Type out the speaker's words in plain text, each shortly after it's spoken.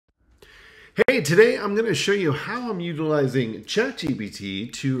Hey, today I'm going to show you how I'm utilizing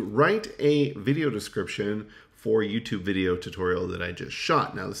ChatGPT to write a video description for a YouTube video tutorial that I just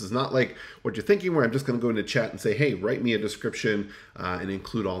shot. Now, this is not like what you're thinking where I'm just going to go into chat and say, hey, write me a description and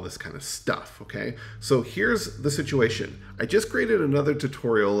include all this kind of stuff, okay? So here's the situation. I just created another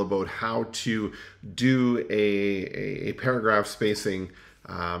tutorial about how to do a paragraph spacing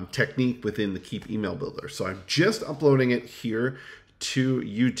technique within the Keep email builder. So I'm just uploading it here to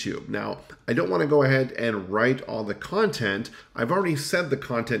YouTube. Now, I don't want to go ahead and write all the content. I've already said the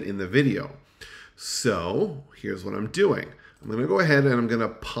content in the video. So here's what I'm doing. I'm going to go ahead and I'm going to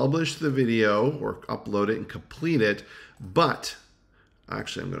publish the video or upload it and complete it. But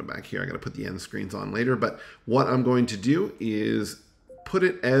actually, I'm going to back here. I got to put the end screens on later. But what I'm going to do is put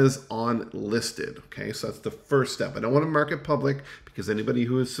it as on listed. Okay, so that's the first step. I don't want to mark it public because anybody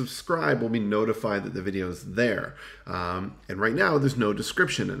who is subscribed will be notified that the video is there. And right now there's no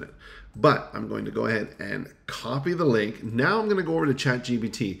description in it. But I'm going to go ahead and copy the link. Now I'm going to go over to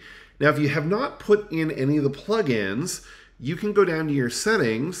ChatGPT. Now, if you have not put in any of the plugins, you can go down to your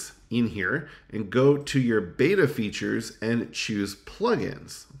settings in here and go to your beta features and choose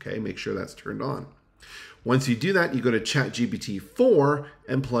plugins. Okay, make sure that's turned on. Once you do that, you go to ChatGPT 4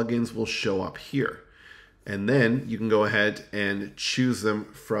 and plugins will show up here. And then you can go ahead and choose them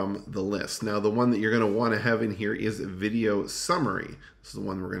from the list. Now, the one that you're going to want to have in here is video summary. This is the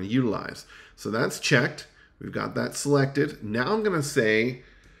one we're going to utilize. So that's checked. We've got that selected. Now I'm going to say,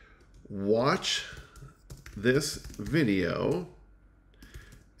 watch this video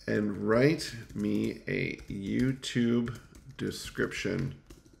and write me a YouTube description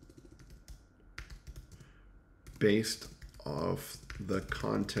based off the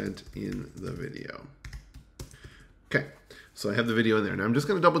content in the video. Okay, so I have the video in there. Now I'm just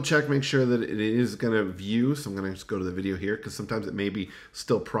going to double check, make sure that it is going to view. So I'm going to just go to the video here because sometimes it may be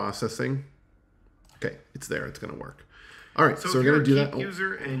still processing. Okay, it's there. It's going to work. All right, so we're going to do that.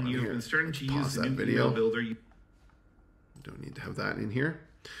 User and you've been starting to use the new email builder. You don't need to have that in here.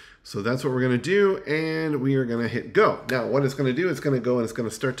 So that's what we're going to do, and we are going to hit go. Now, what it's going to do, it's going to go and it's going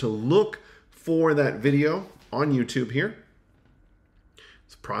to start to look for that video on YouTube here.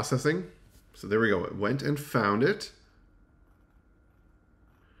 It's processing. So there we go. It went and found it.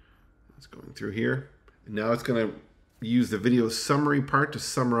 It's going through here. And now it's going to use the video summary part to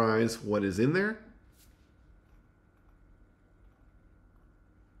summarize what is in there.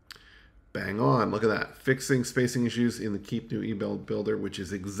 Bang on, look at that. Fixing spacing issues in the Keep New Email Builder, which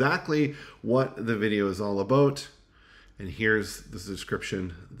is exactly what the video is all about. And here's the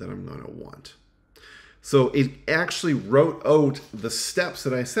description that I'm going to want. So it actually wrote out the steps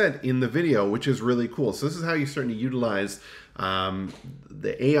that I said in the video, which is really cool. So this is how you're starting to utilize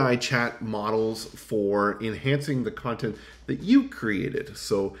the AI chat models for enhancing the content that you created.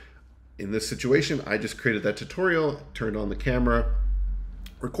 So in this situation, I just created that tutorial, turned on the camera,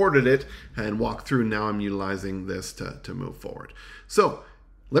 recorded it, and walked through. Now I'm utilizing this to move forward. So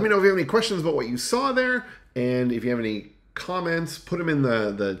let me know if you have any questions about what you saw there. And if you have any comments, put them in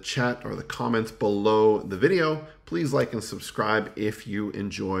the chat or the comments below the video. Please like and subscribe if you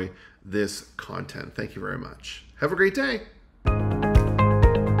enjoy this content. Thank you very much. Have a great day.